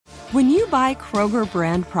When you buy Kroger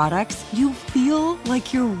brand products, you feel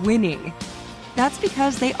like you're winning. That's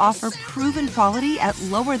because they offer proven quality at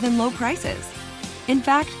lower than low prices. In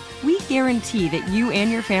fact, we guarantee that you and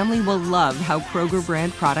your family will love how Kroger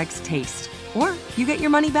brand products taste, or you get your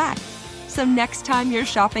money back. So next time you're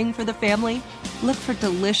shopping for the family, look for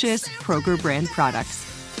delicious Kroger brand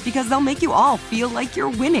products, because they'll make you all feel like you're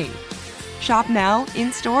winning. Shop now,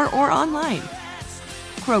 in-store, or online.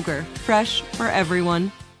 Kroger, fresh for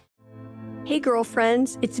everyone. Hey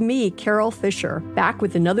girlfriends, it's me, Carol Fisher, back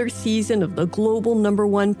with another season of the global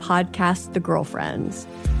 #1 podcast, The Girlfriends.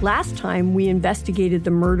 Last time, we investigated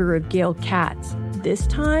the murder of Gail Katz. This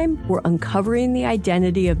time, we're uncovering the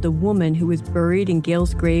identity of the woman who was buried in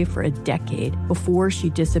Gail's grave for a decade before she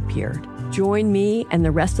disappeared. Join me and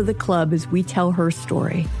the rest of the club as we tell her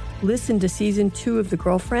story. Listen to Season 2 of The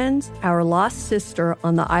Girlfriends, Our Lost Sister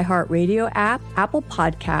on the iHeartRadio app, Apple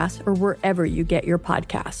Podcasts, or wherever you get your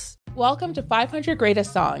podcasts. Welcome to 500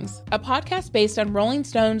 Greatest Songs, a podcast based on Rolling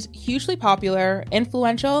Stone's hugely popular,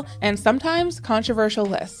 influential, and sometimes controversial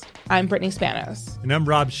list. I'm Brittany Spanos. And I'm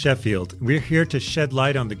Rob Sheffield. We're here to shed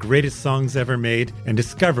light on the greatest songs ever made and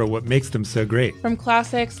discover what makes them so great. From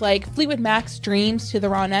classics like Fleetwood Mac's Dreams to the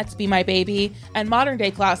Ronettes' Be My Baby, and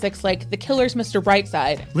modern-day classics like The Killers' Mr.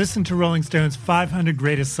 Brightside. Listen to Rolling Stone's 500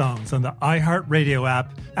 Greatest Songs on the iHeartRadio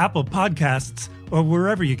app, Apple Podcasts, or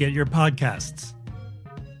wherever you get your podcasts.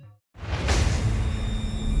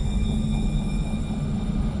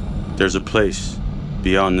 There's a place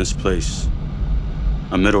beyond this place,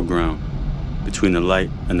 a middle ground between the light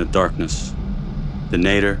and the darkness, the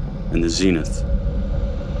nadir and the zenith.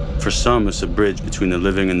 For some, it's a bridge between the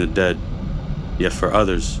living and the dead, yet for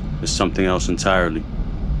others, it's something else entirely.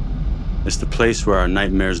 It's the place where our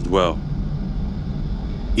nightmares dwell.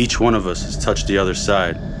 Each one of us has touched the other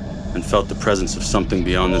side and felt the presence of something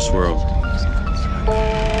beyond this world.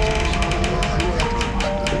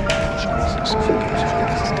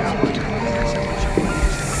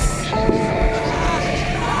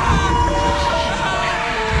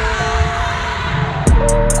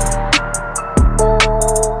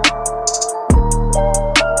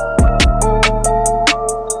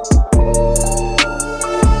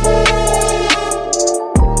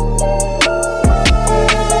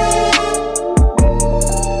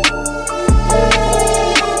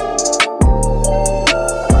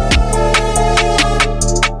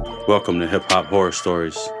 Welcome to Hip Hop Horror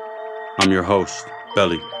Stories. I'm your host,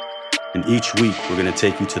 Belly, and each week we're going to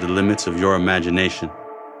take you to the limits of your imagination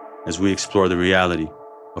as we explore the reality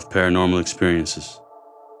of paranormal experiences.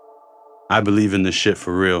 I believe in this shit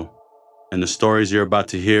for real, and the stories you're about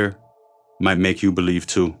to hear might make you believe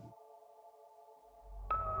too.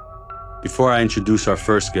 Before I introduce our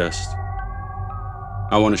first guest,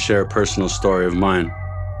 I want to share a personal story of mine,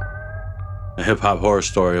 a hip hop horror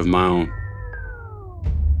story of my own.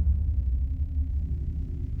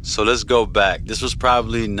 So let's go back. This was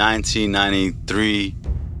probably 1993,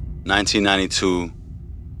 1992,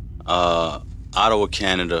 Ottawa,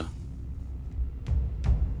 Canada.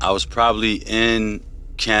 I was probably in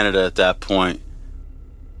Canada at that point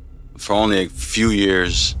for only a few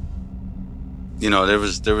years. You know, there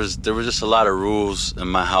was just a lot of rules in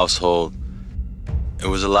my household. It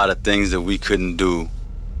was a lot of things that we couldn't do.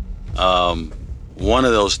 One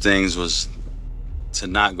of those things was to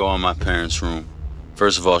not go in my parents' room.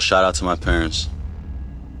 First of all, shout out to my parents.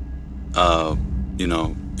 You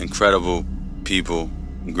know, incredible people,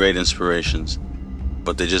 great inspirations.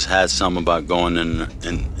 But they just had something about going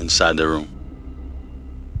inside their room.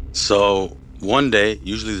 So one day,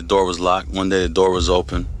 usually the door was locked. One day the door was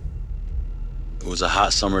open. It was a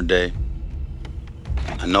hot summer day.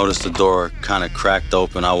 I noticed the door kind of cracked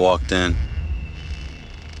open. I walked in.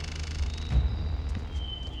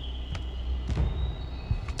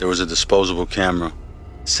 There was a disposable camera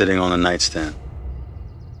sitting on the nightstand.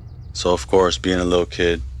 So of course, being a little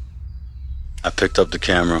kid, I picked up the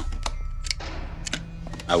camera.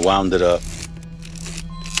 I wound it up.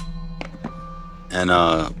 And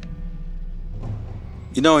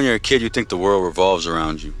you know, when you're a kid, you think the world revolves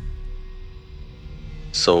around you.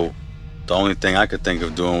 So the only thing I could think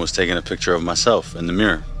of doing was taking a picture of myself in the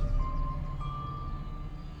mirror.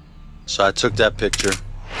 So I took that picture,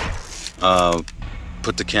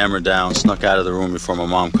 put the camera down, snuck out of the room before my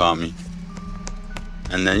mom called me.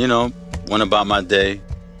 And then, you know, went about my day,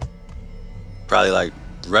 probably like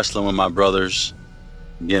wrestling with my brothers,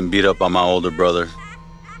 getting beat up by my older brother.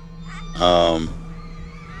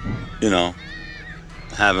 You know,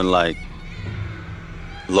 having like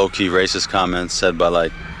low-key racist comments said by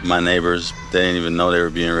like my neighbors. They didn't even know they were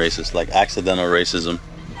being racist. Like accidental racism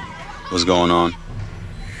was going on.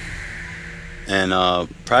 And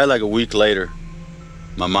probably like a week later,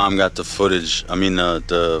 my mom got the footage.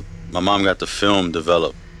 My mom got the film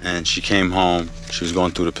developed, and she came home. She was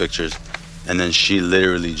going through the pictures, and then she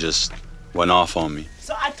literally just went off on me.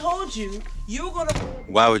 So I told you were gonna.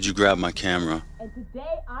 Why would you grab my camera? And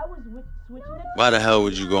today I was switching it. Why the hell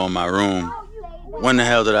would you go in my room? When the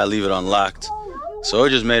hell did I leave it unlocked? So it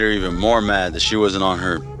just made her even more mad that she wasn't on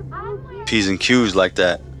her P's and Q's like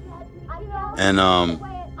that. And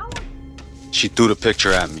she threw the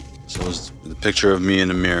picture at me. So it was the picture of me in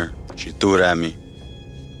the mirror. She threw it at me,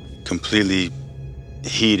 completely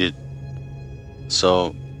heated.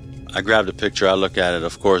 So I grabbed the picture, I look at it.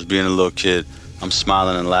 Of course, being a little kid, I'm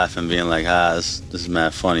smiling and laughing, being like, this is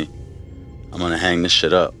mad funny. I'm gonna hang this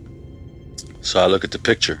shit up. So I look at the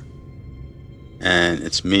picture, and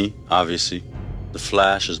it's me, obviously. The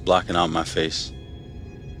flash is blocking out my face.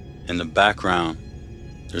 In the background,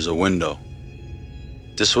 there's a window.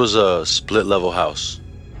 This was a split-level house,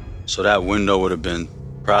 so that window would have been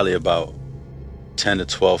probably about 10 to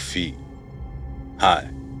 12 feet high,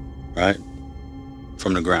 right?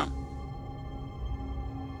 From the ground.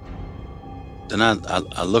 Then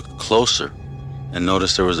I looked closer and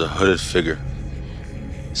noticed there was a hooded figure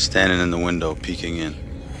standing in the window, peeking in.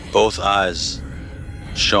 Both eyes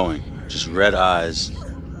showing, just red eyes,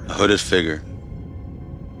 a hooded figure.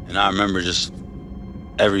 And I remember just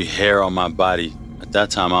every hair on my body. At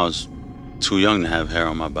that time, I was too young to have hair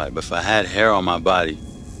on my body. But if I had hair on my body,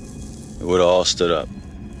 it would have all stood up.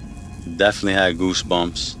 Definitely had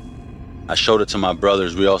goosebumps. I showed it to my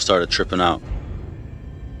brothers. We all started tripping out.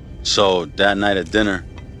 So that night at dinner,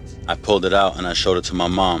 I pulled it out and I showed it to my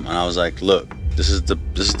mom. And I was like, look, this is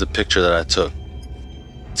the picture that I took.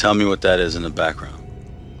 Tell me what that is in the background.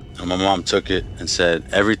 And my mom took it and said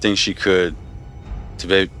everything she could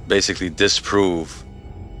to basically disprove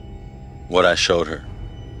what I showed her.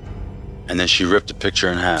 And then she ripped the picture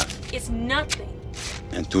in half. It's nothing.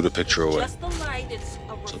 And threw the picture away. Just the light.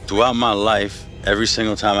 So throughout my life, every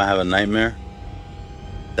single time I have a nightmare,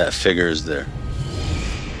 that figure is there.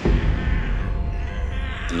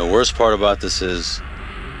 And the worst part about this is,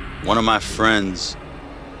 one of my friends,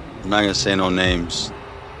 I'm not gonna say no names,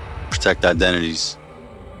 protect identities,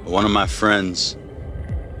 but one of my friends,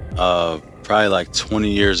 probably like 20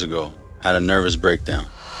 years ago, had a nervous breakdown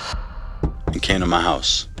and came to my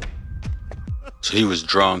house. So he was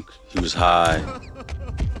drunk, he was high,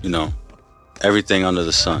 everything under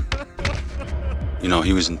the sun.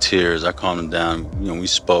 He was in tears. I calmed him down. We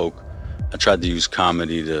spoke. I tried to use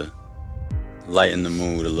comedy to lighten the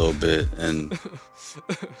mood a little bit, and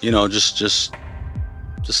just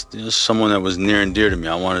someone that was near and dear to me.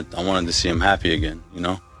 I wanted to see him happy again.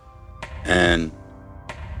 And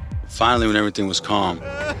finally, when everything was calm,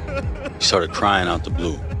 he started crying out the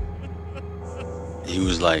blue. He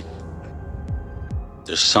was like,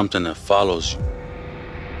 "There's something that follows you."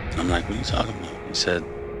 And I'm like, "What are you talking about?" He said,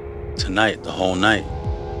 "Tonight, the whole night,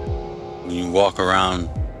 when you walk around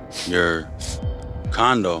your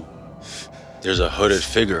condo, there's a hooded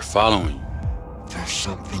figure following you." There's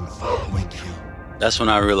something following you. That's when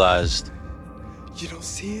I realized, you don't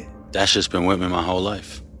see it? That shit's been with me my whole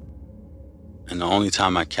life. And the only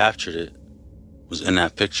time I captured it was in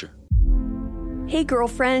that picture. Hey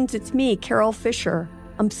girlfriends, it's me, Carol Fisher.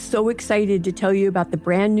 I'm so excited to tell you about the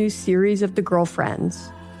brand new series of The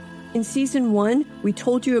Girlfriends. In season 1, we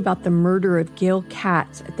told you about the murder of Gail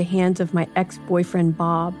Katz at the hands of my ex-boyfriend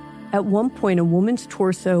Bob. At one point, a woman's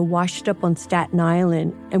torso washed up on Staten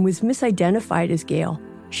Island and was misidentified as Gail.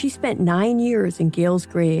 She spent 9 years in Gail's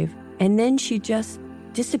grave, and then she just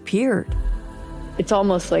disappeared. It's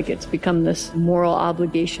almost like it's become this moral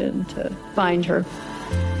obligation to find her.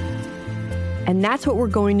 And that's what we're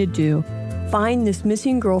going to do. Find this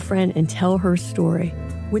missing girlfriend and tell her story.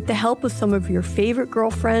 With the help of some of your favorite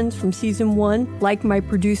girlfriends from season 1, like my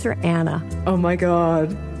producer Anna. Oh my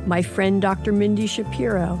God. My friend Dr. Mindy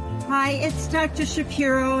Shapiro. Hi, it's Dr.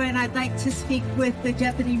 Shapiro, and I'd like to speak with the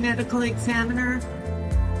Deputy Medical Examiner.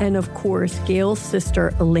 And of course, Gail's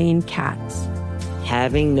sister, Elaine Katz.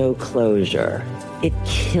 Having no closure, it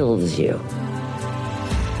kills you.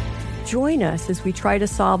 Join us as we try to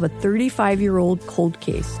solve a 35-year-old cold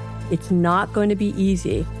case. It's not going to be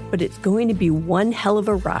easy, but it's going to be one hell of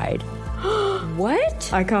a ride.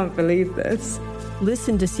 What? I can't believe this.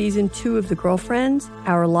 Listen to season 2 of The Girlfriends,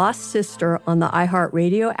 Our Lost Sister on the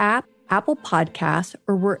iHeartRadio app, Apple Podcasts,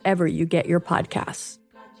 or wherever you get your podcasts.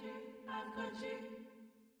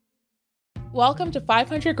 Welcome to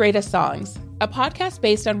 500 Greatest Songs, a podcast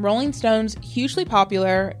based on Rolling Stone's hugely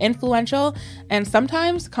popular, influential, and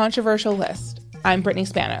sometimes controversial list. I'm Brittany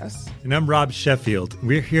Spanos. And I'm Rob Sheffield.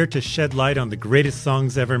 We're here to shed light on the greatest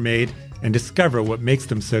songs ever made and discover what makes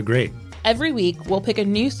them so great. Every week, we'll pick a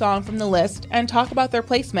new song from the list and talk about their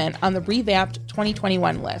placement on the revamped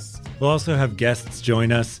 2021 list. We'll also have guests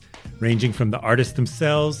join us, ranging from the artists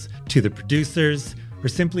themselves to the producers, or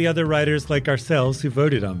simply other writers like ourselves who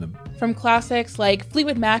voted on them. From classics like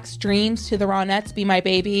Fleetwood Mac's Dreams to the Ronettes' Be My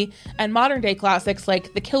Baby, and modern-day classics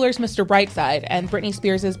like The Killer's Mr. Brightside and Britney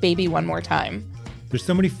Spears' Baby One More Time. There's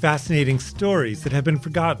so many fascinating stories that have been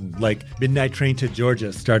forgotten, like Midnight Train to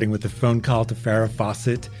Georgia starting with a phone call to Farrah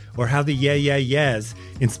Fawcett, or how the Yeah Yeah Yeahs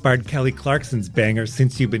inspired Kelly Clarkson's banger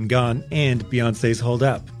Since You've Been Gone and Beyoncé's Hold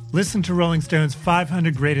Up. Listen to Rolling Stone's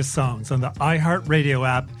 500 Greatest Songs on the iHeartRadio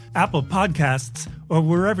app, Apple Podcasts, or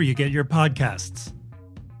wherever you get your podcasts.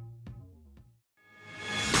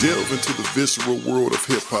 Delve into the visceral world of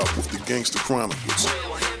hip-hop with the Gangsta Chronicles,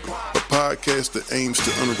 a podcast that aims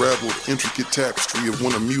to unravel the intricate tapestry of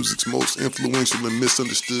one of music's most influential and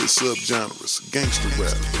misunderstood subgenres, gangsta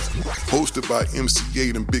rap. Hosted by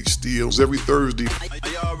MC8 and Big Steels every Thursday,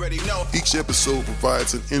 each episode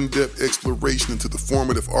provides an in-depth exploration into the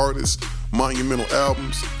formative artists, monumental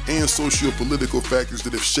albums, and socio-political factors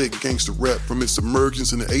that have shaped gangsta rap from its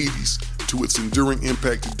emergence in the 80s to its enduring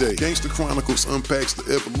impact today. Gangsta Chronicles unpacks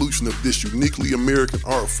the evolution of this uniquely American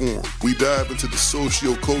art form. We dive into the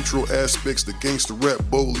socio-cultural aspects that gangsta rap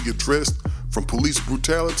boldly addressed, from police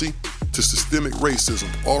brutality to systemic racism,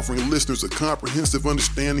 offering listeners a comprehensive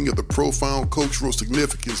understanding of the profound cultural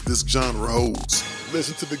significance this genre holds.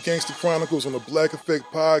 Listen to the Gangsta Chronicles on the Black Effect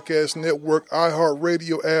Podcast Network,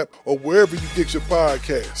 iHeartRadio app, or wherever you get your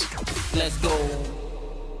podcasts. Let's go.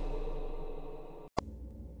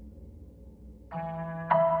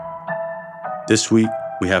 This week,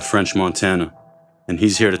 we have French Montana, and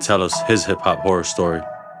he's here to tell us his hip-hop horror story.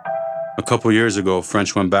 A couple years ago,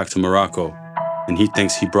 French went back to Morocco, and he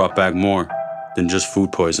thinks he brought back more than just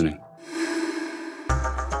food poisoning.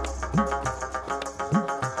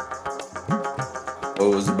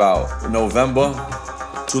 It was about November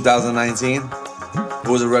 2019. It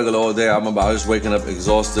was a regular old day. I remember I was waking up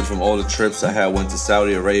exhausted from all the trips I had. Went to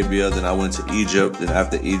Saudi Arabia, then I went to Egypt, then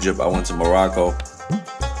after Egypt I went to Morocco.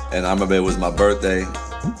 And I remember it was my birthday,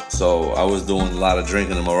 so I was doing a lot of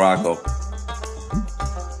drinking in Morocco.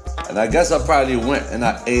 And I guess I probably went and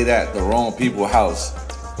I ate at the wrong people's house.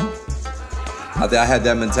 I think I had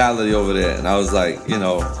that mentality over there, and I was like, and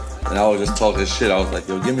I was just talking shit. I was like,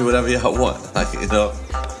 yo, give me whatever y'all want,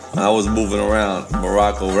 And I was moving around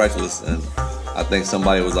Morocco reckless, and I think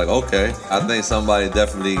somebody was like, okay. I think somebody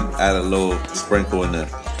definitely added a little sprinkle in there.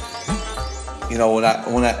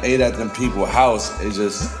 When I ate at them people's house,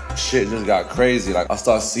 shit just got crazy. Like, I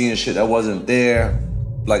started seeing shit that wasn't there.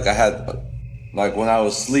 Like, when I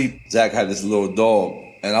was asleep, Zach had this little dog,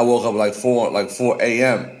 and I woke up like 4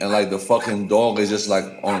 a.m. and like the fucking dog is just like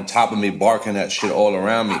on top of me barking at shit all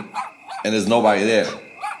around me, and there's nobody there,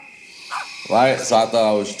 right? So I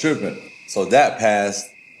thought I was tripping. So that passed,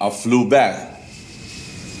 I flew back.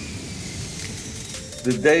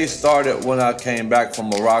 The day started when I came back from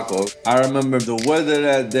Morocco. I remember the weather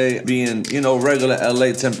that day being, regular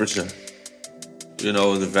LA temperature.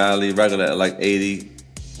 The valley, regular at like 80,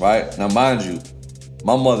 right? Now, mind you,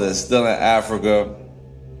 my mother is still in Africa.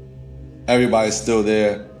 Everybody's still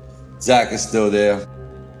there. Zach is still there.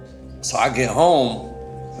 So I get home,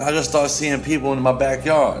 and I just start seeing people in my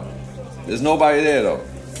backyard. There's nobody there, though.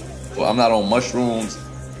 Well, I'm not on mushrooms.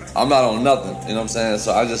 I'm not on nothing, you know what I'm saying?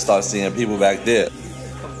 So I just start seeing people back there.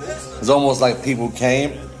 It's almost like people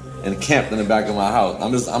came and camped in the back of my house.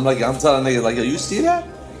 I'm telling niggas, like, yo, you see that?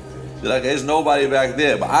 They're like, there's nobody back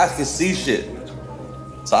there, but I can see shit.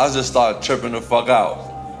 So I just started tripping the fuck out.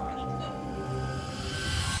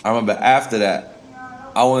 I remember after that,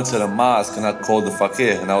 I went to the mosque and I called the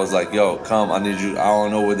fakir and I was like, yo, come, I need you. I don't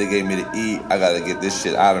know what they gave me to eat. I gotta get this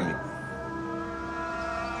shit out of me.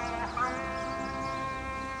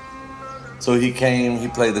 So he came, he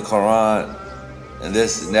played the Quran and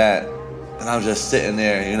this and that. And I'm just sitting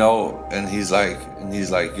there, and he's like,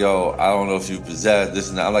 yo, I don't know if you possess this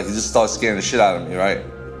and that. I'm like, he just starts scaring the shit out of me, right?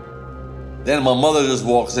 Then my mother just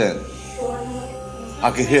walks in. I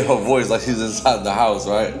could hear her voice like she's inside the house,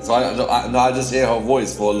 right? So I just hear her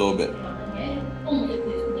voice for a little bit.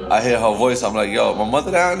 I hear her voice, I'm like, yo, my mother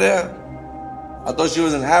down there? I thought she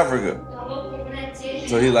was in Africa.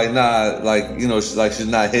 So he's like, nah, she's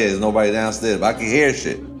not here, there's nobody downstairs, but I can hear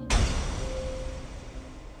shit.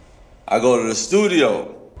 I go to the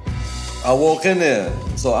studio. I walk in there.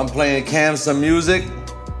 So I'm playing Cam some music.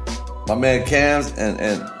 My man Cam's,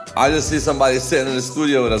 and I just see somebody sitting in the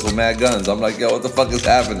studio with us with mad guns. I'm like, yo, what the fuck is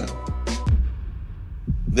happening?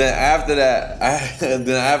 Then after that,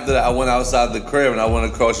 I went outside the crib and I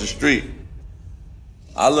went across the street.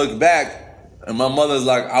 I look back, and my mother's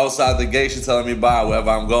like outside the gate. She's telling me bye wherever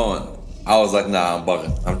I'm going. I was like, nah, I'm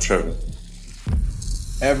bugging. I'm tripping.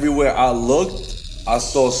 Everywhere I looked, I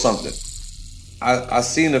saw something. I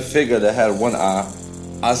seen a figure that had one eye.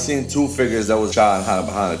 I seen two figures that was trying to hide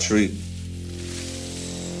behind a tree.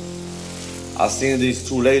 I seen these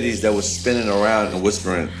two ladies that was spinning around and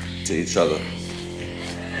whispering to each other.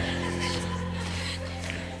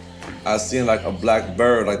 I seen like a black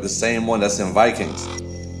bird, like the same one that's in Vikings,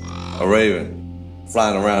 a raven,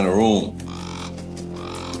 flying around the room.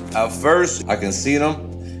 At first, I can see them,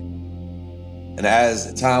 and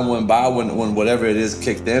as time went by, when whatever it is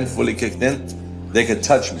fully kicked in, they could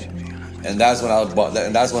touch me, and that's when I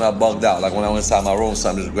bugged out. Like when I went inside my room,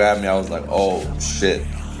 something just grabbed me. I was like, "Oh shit,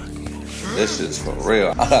 this shit's for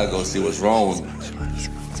real. I gotta go see what's wrong with me."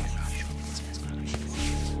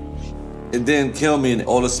 It didn't kill me, and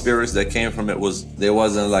all the spirits that came from it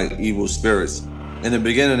wasn't like evil spirits. In the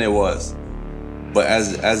beginning, it was, but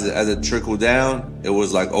as it trickled down, it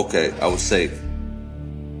was like, okay, I was safe.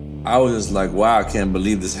 I was just like, wow, I can't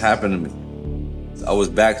believe this happened to me. I was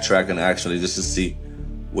backtracking actually just to see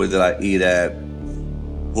where did I eat at,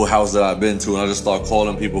 what house that I've been to, and I just started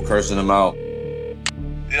calling people, cursing them out.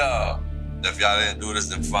 Yeah, if y'all didn't do this,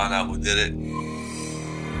 then find out who did it.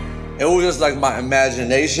 It was just like my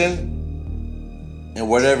imagination. And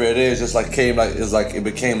whatever it is, just like it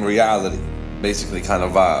became reality, basically kind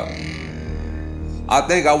of vibe. I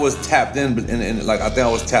think I was tapped in, I think I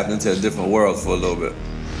was tapped into a different world for a little bit.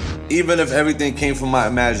 Even if everything came from my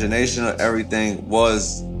imagination or everything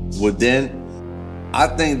was within, I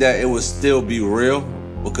think that it would still be real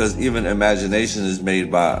because even imagination is made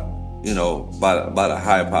by the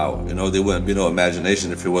higher power. There wouldn't be no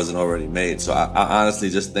imagination if it wasn't already made. So I honestly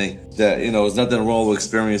just think that, there's nothing wrong with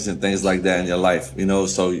experiencing things like that in your life,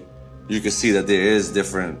 so you can see that there is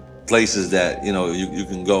different places that, you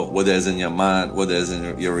can go, whether it's in your mind, whether it's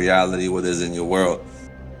in your reality, whether it's in your world.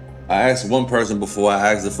 I asked one person before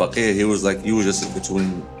I asked the fakir, he was like, you were just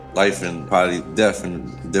between life and probably death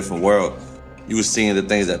in a different world. You were seeing the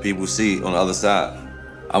things that people see on the other side.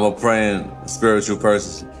 I'm a praying spiritual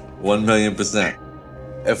person. 1,000,000%.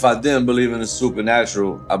 If I didn't believe in the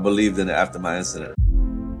supernatural, I believed in it after my incident.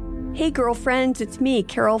 Hey girlfriends, it's me,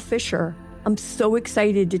 Carol Fisher. I'm so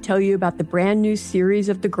excited to tell you about the brand new series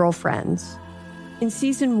of The Girlfriends. In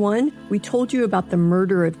season 1, we told you about the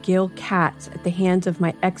murder of Gail Katz at the hands of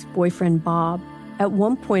my ex-boyfriend Bob. At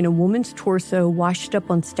one point, a woman's torso washed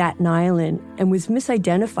up on Staten Island and was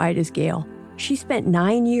misidentified as Gail. She spent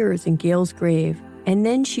 9 years in Gail's grave, and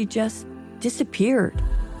then she just disappeared.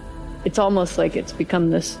 It's almost like it's become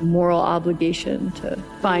this moral obligation to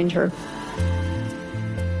find her.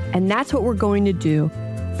 And that's what we're going to do.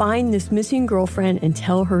 Find this missing girlfriend and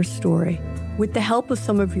tell her story. With the help of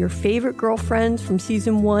some of your favorite girlfriends from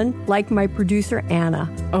season 1, like my producer, Anna.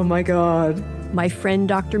 Oh my God. My friend,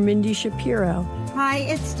 Dr. Mindy Shapiro. Hi,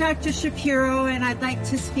 it's Dr. Shapiro, and I'd like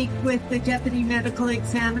to speak with the deputy medical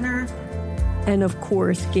examiner. And of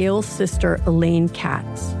course, Gail's sister, Elaine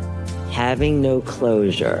Katz. Having no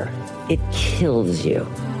closure, it kills you.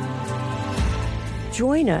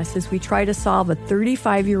 Join us as we try to solve a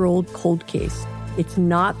 35-year-old cold case. It's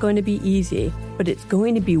not going to be easy, but it's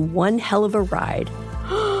going to be one hell of a ride.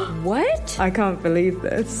 What? I can't believe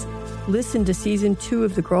this. Listen to season 2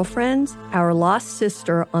 of The Girlfriends, Our Lost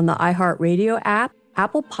Sister on the iHeartRadio app,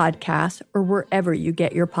 Apple Podcasts, or wherever you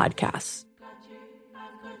get your podcasts.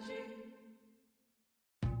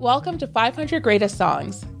 Welcome to 500 Greatest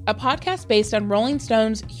Songs, a podcast based on Rolling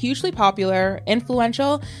Stone's hugely popular,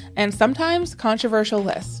 influential, and sometimes controversial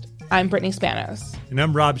list. I'm Brittany Spanos. And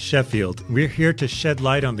I'm Rob Sheffield. We're here to shed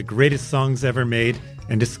light on the greatest songs ever made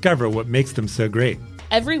and discover what makes them so great.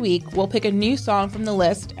 Every week, we'll pick a new song from the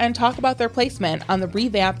list and talk about their placement on the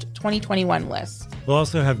revamped 2021 list. We'll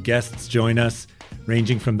also have guests join us,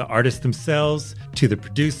 ranging from the artists themselves to the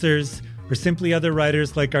producers, or simply other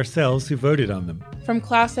writers like ourselves who voted on them. From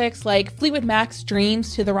classics like Fleetwood Mac's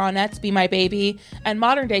Dreams to the Ronettes' Be My Baby, and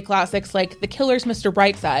modern-day classics like The Killer's Mr.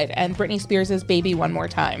 Brightside and Britney Spears' Baby One More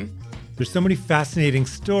Time. There's so many fascinating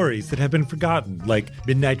stories that have been forgotten, like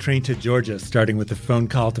Midnight Train to Georgia starting with a phone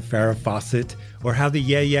call to Farrah Fawcett, or how the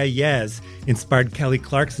Yeah Yeah Yeahs inspired Kelly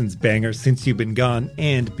Clarkson's banger Since You've Been Gone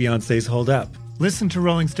and Beyoncé's Hold Up. Listen to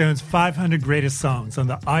Rolling Stone's 500 Greatest Songs on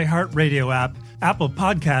the iHeartRadio app, Apple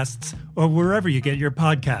Podcasts, or wherever you get your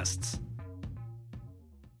podcasts.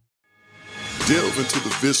 Delve into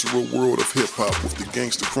the visceral world of hip-hop with the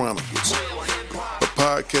Gangsta Chronicles, a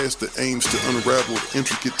podcast that aims to unravel the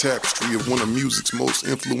intricate tapestry of one of music's most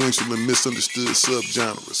influential and misunderstood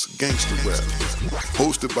subgenres, gangster rap.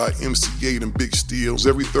 Hosted by MC8 and Big Steels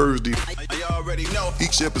every Thursday,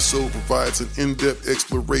 each episode provides an in-depth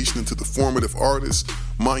exploration into the formative artists,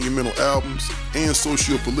 monumental albums, and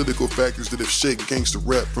socio-political factors that have shaped gangster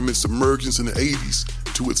rap from its emergence in the 80s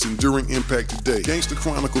to its enduring impact today. Gangster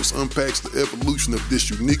Chronicles unpacks the evolution of this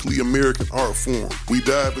uniquely American art form. We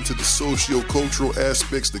dive into the socio-cultural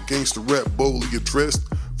aspects that gangster rap boldly addressed,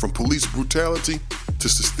 from police brutality to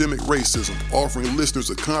systemic racism, offering listeners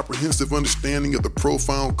a comprehensive understanding of the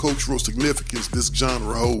profound cultural significance this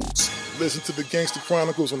genre holds. Listen to the Gangster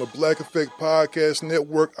Chronicles on the Black Effect Podcast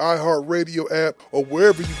Network, iHeartRadio app, or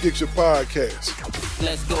wherever you get your podcasts.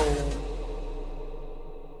 Let's go.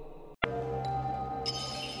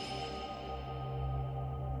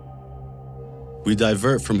 We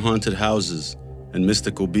divert from haunted houses and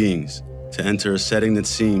mystical beings to enter a setting that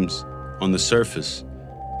seems, on the surface,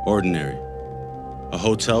 ordinary. A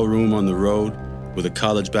hotel room on the road with a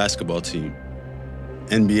college basketball team.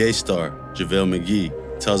 NBA star JaVale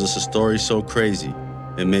McGee tells us a story so crazy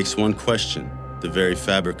it makes one question the very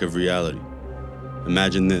fabric of reality.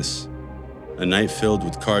 Imagine this, a night filled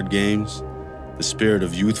with card games, the spirit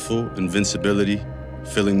of youthful invincibility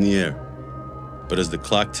filling the air. But as the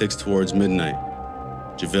clock ticks towards midnight,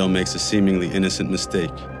 JaVale makes a seemingly innocent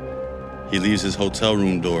mistake. He leaves his hotel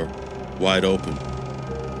room door wide open.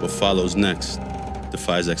 What follows next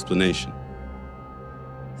defies explanation.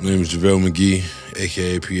 My name is JaVale McGee,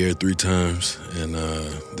 a.k.a. Pierre 3 times, and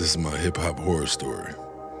this is my hip-hop horror story.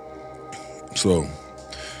 So,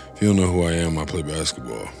 if you don't know who I am, I play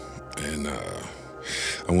basketball. And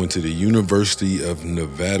I went to the University of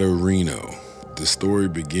Nevada, Reno. The story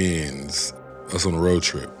begins us on a road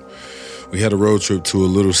trip. We had a road trip to a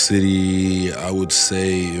little city. I would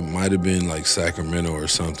say it might have been like Sacramento or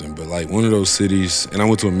something, but like one of those cities. And I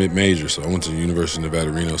went to a mid-major, so I went to the University of Nevada,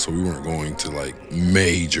 Reno, so we weren't going to like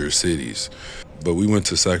major cities. But we went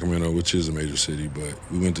to Sacramento, which is a major city, but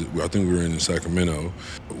I think we were in Sacramento.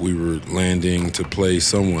 We were landing to play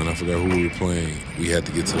someone. I forgot who we were playing. We had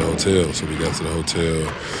to get to the hotel, so we got to the hotel.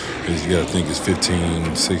 Because you got to think it's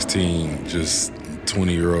 15, 16, just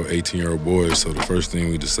 20-year-old, 18-year-old boys. So the first thing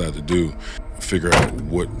we decided to do, figure out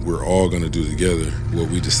what we're all going to do together. What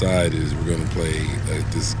we decide is we're going to play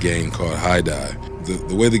this game called High Die.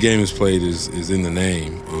 The way the game is played is in the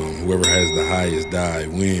name. Whoever has the highest die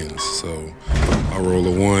wins. So I roll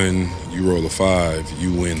a 1, you roll a 5,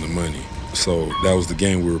 you win the money. So that was the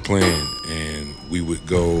game we were playing, and we would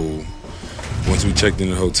go, once we checked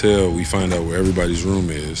in the hotel, we find out where everybody's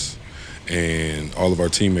room is, and all of our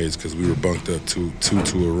teammates, because we were bunked up two to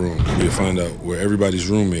a room. We would find out where everybody's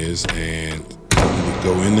room is, and we would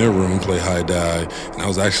go in their room, play High Die, and I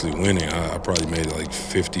was actually winning. I probably made like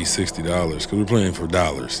 $50, $60, because we were playing for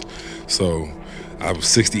dollars. So I was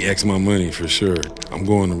 60x my money for sure. I'm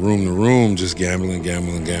going to room, just gambling,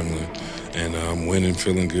 and I'm winning,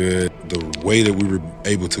 feeling good. The way that we were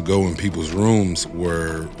able to go in people's rooms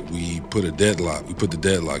were we put a deadlock. We put the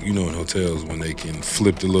deadlock, you know, in hotels when they can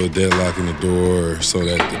flip the little deadlock in the door so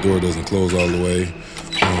that the door doesn't close all the way.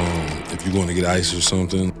 If you're going to get ice or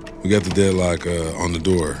something, we got the deadlock on the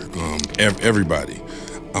door. Everybody.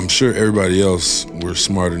 I'm sure everybody else were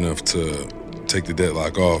smart enough to take the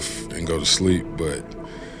deadlock off and go to sleep, but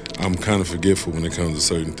I'm kind of forgetful when it comes to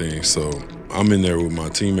certain things. So I'm in there with my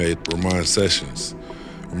teammate, Ramon Sessions.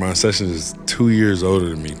 Ramon Sessions is 2 years older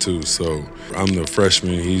than me too, so I'm the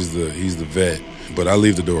freshman, he's the vet, but I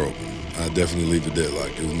leave the door open. I definitely leave the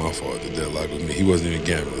deadlock. It was my fault. The deadlock was me. He wasn't even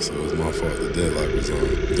gambling, so it was my fault. The deadlock was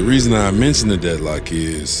on. The reason I mention the deadlock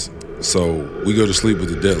is, so we go to sleep with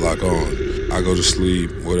the deadlock on. I go to sleep,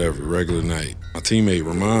 whatever, regular night. My teammate,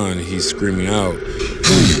 Ramon, he's screaming out,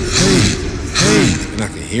 hey, and I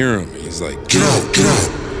can hear him. He's like, get out.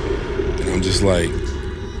 And I'm just like,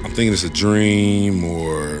 I'm thinking it's a dream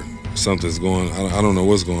or something's going on. I don't know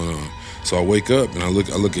what's going on. So I wake up and I look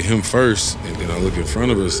at him first, and then I look in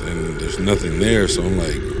front of us and there's nothing there. So I'm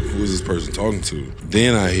like, who is this person talking to?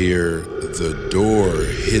 Then I hear the door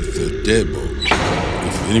hit the deadbolt.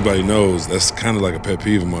 If anybody knows, that's kind of like a pet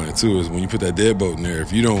peeve of mine too, is when you put that deadbolt in there,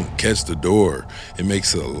 if you don't catch the door, it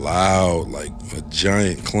makes a loud, like a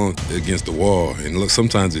giant clunk against the wall. And look,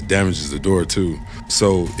 sometimes it damages the door too.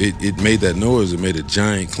 So it made that noise, it made a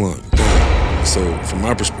giant clunk. So from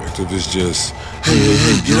my perspective, it's just,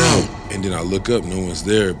 hey, get out. And then I look up, no one's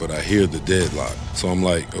there, but I hear the deadlock. So I'm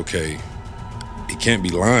like, okay, he can't be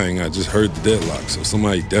lying. I just heard the deadlock. So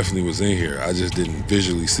somebody definitely was in here. I just didn't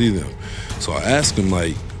visually see them. So I asked him,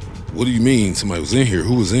 what do you mean somebody was in here?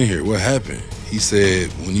 Who was in here? What happened? He said,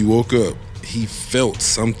 when you woke up, he felt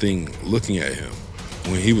something looking at him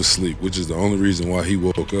when he was asleep, which is the only reason why he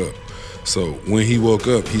woke up. So when he woke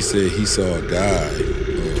up, he said he saw a guy,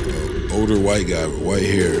 an older white guy with white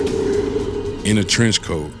hair in a trench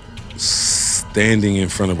coat, standing in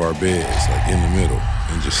front of our beds, like in the middle,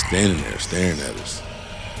 and just standing there staring at us.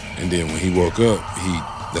 And then when he woke up,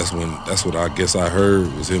 that's what I guess I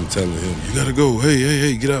heard was him telling him, "You gotta go,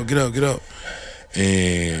 hey, get out.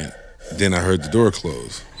 And then I heard the door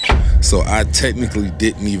close. So I technically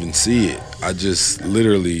didn't even see it. I just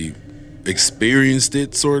literally experienced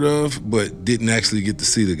it, sort of, but didn't actually get to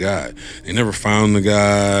see the guy. They never found the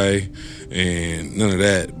guy and none of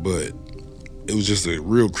that, but it was just a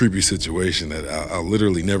real creepy situation that I'll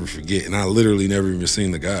literally never forget, and I literally never even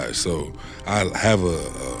seen the guy. So I have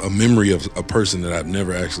a memory of a person that I've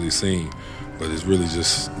never actually seen, but it's really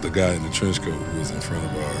just the guy in the trench coat who was in front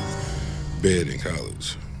of our bed in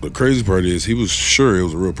college. The crazy part is he was sure it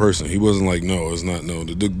was a real person. He wasn't like, no, it's not, no.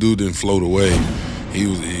 The dude didn't float away.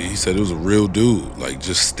 He said it was a real dude, like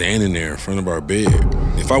just standing there in front of our bed.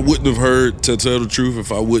 If I wouldn't have heard, to tell the truth,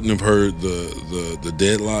 if I wouldn't have heard the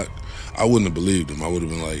deadlock, I wouldn't have believed him. I would have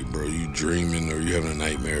been like, bro, you dreaming or you having a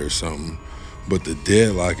nightmare or something. But the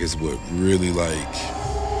deadlock is what really like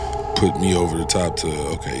put me over the top to,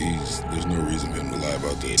 okay, there's no reason for him to lie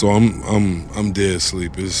about that. So I'm dead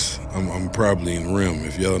asleep. I'm probably in REM.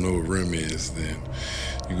 If y'all know what REM is, then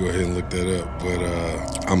you go ahead and look that up. But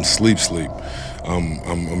I'm sleep.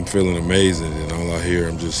 I'm feeling amazing, and all I hear,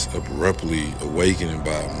 I'm just abruptly awakening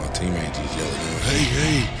by my teammate just yelling,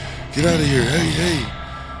 hey, get out of here, hey.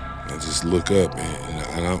 I just look up,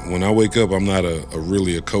 and when I wake up, I'm not a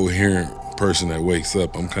really coherent person that wakes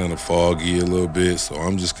up. I'm kind of foggy a little bit, so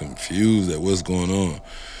I'm just confused at what's going on.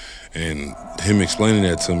 And him explaining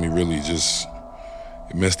that to me really just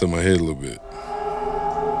it messed up my head a little bit.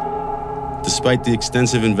 Despite the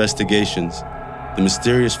extensive investigations, the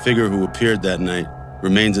mysterious figure who appeared that night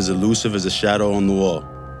remains as elusive as a shadow on the wall.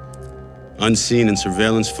 Unseen in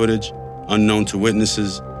surveillance footage, unknown to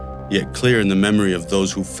witnesses, yet clear in the memory of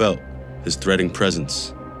those who felt his threatening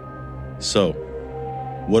presence. So,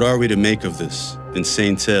 what are we to make of this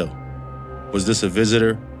insane tale? Was this a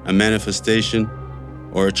visitor, a manifestation,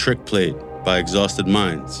 or a trick played by exhausted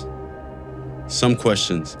minds? Some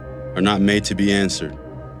questions are not made to be answered,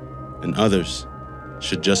 and others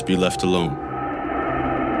should just be left alone.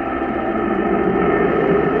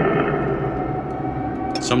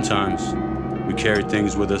 Sometimes we carry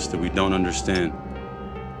things with us that we don't understand.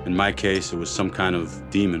 In my case, it was some kind of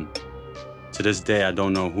demon. To this day, I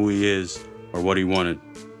don't know who he is or what he wanted,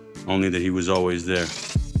 only that he was always there.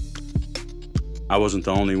 I wasn't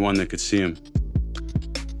the only one that could see him.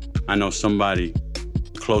 I know somebody,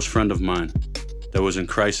 a close friend of mine, that was in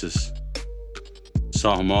crisis,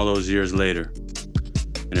 saw him all those years later,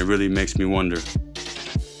 and it really makes me wonder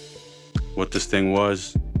what this thing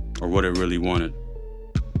was or what it really wanted.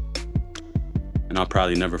 And I'll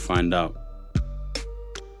probably never find out.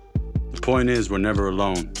 The point is, we're never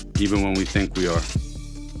alone, even when we think we are.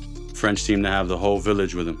 French seemed to have the whole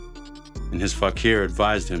village with him, and his fakir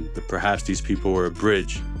advised him that perhaps these people were a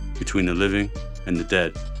bridge between the living and the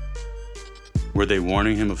dead. Were they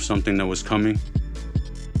warning him of something that was coming?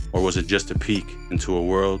 Or was it just a peek into a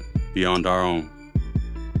world beyond our own?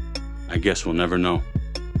 I guess we'll never know.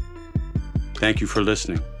 Thank you for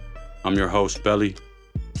listening. I'm your host, Belly.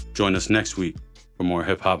 Join us next week for more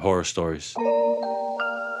hip-hop horror stories.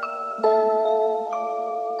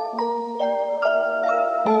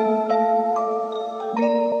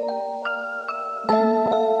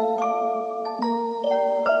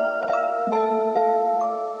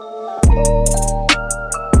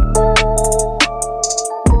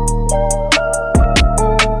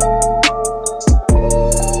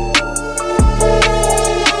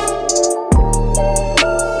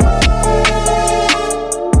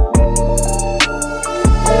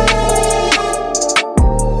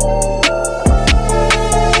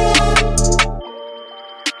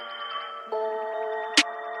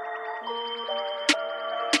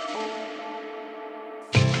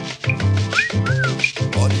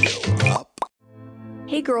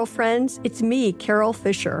 Hey girlfriends, it's me, Carol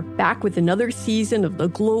Fisher, back with another season of the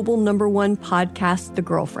global #1 podcast, The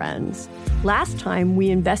Girlfriends. Last time, we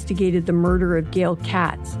investigated the murder of Gail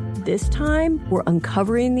Katz. This time, we're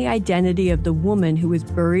uncovering the identity of the woman who was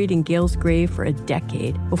buried in Gail's grave for a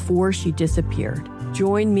decade before she disappeared.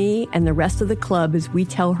 Join me and the rest of the club as we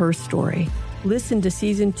tell her story. Listen to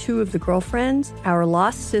Season 2 of The Girlfriends, Our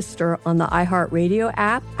Lost Sister on the iHeartRadio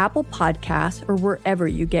app, Apple Podcasts, or wherever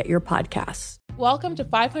you get your podcasts. Welcome to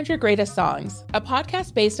 500 Greatest Songs, a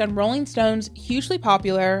podcast based on Rolling Stone's hugely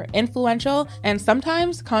popular, influential, and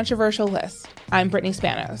sometimes controversial list. I'm Brittany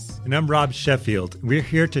Spanos. And I'm Rob Sheffield. We're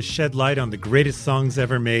here to shed light on the greatest songs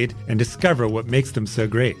ever made and discover what makes them so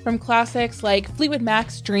great. From classics like Fleetwood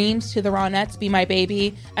Mac's Dreams to the Ronettes' Be My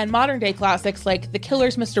Baby, and modern-day classics like The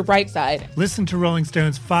Killer's Mr. Brightside. Listen to Rolling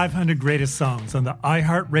Stone's 500 Greatest Songs on the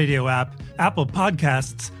iHeartRadio app, Apple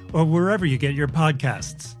Podcasts, or wherever you get your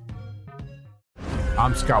podcasts.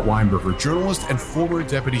 I'm Scott Weinberger, journalist and former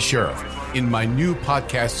deputy sheriff. In my new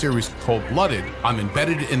podcast series, Cold-Blooded, I'm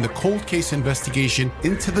embedded in the cold case investigation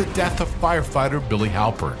into the death of firefighter Billy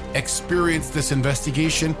Halpern. Experience this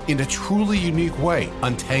investigation in a truly unique way,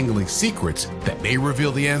 untangling secrets that may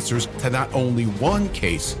reveal the answers to not only one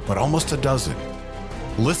case, but almost a dozen.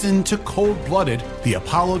 Listen to Cold-Blooded, the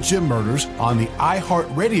Apollo Gym Murders on the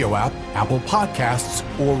iHeartRadio app, Apple Podcasts,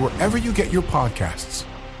 or wherever you get your podcasts.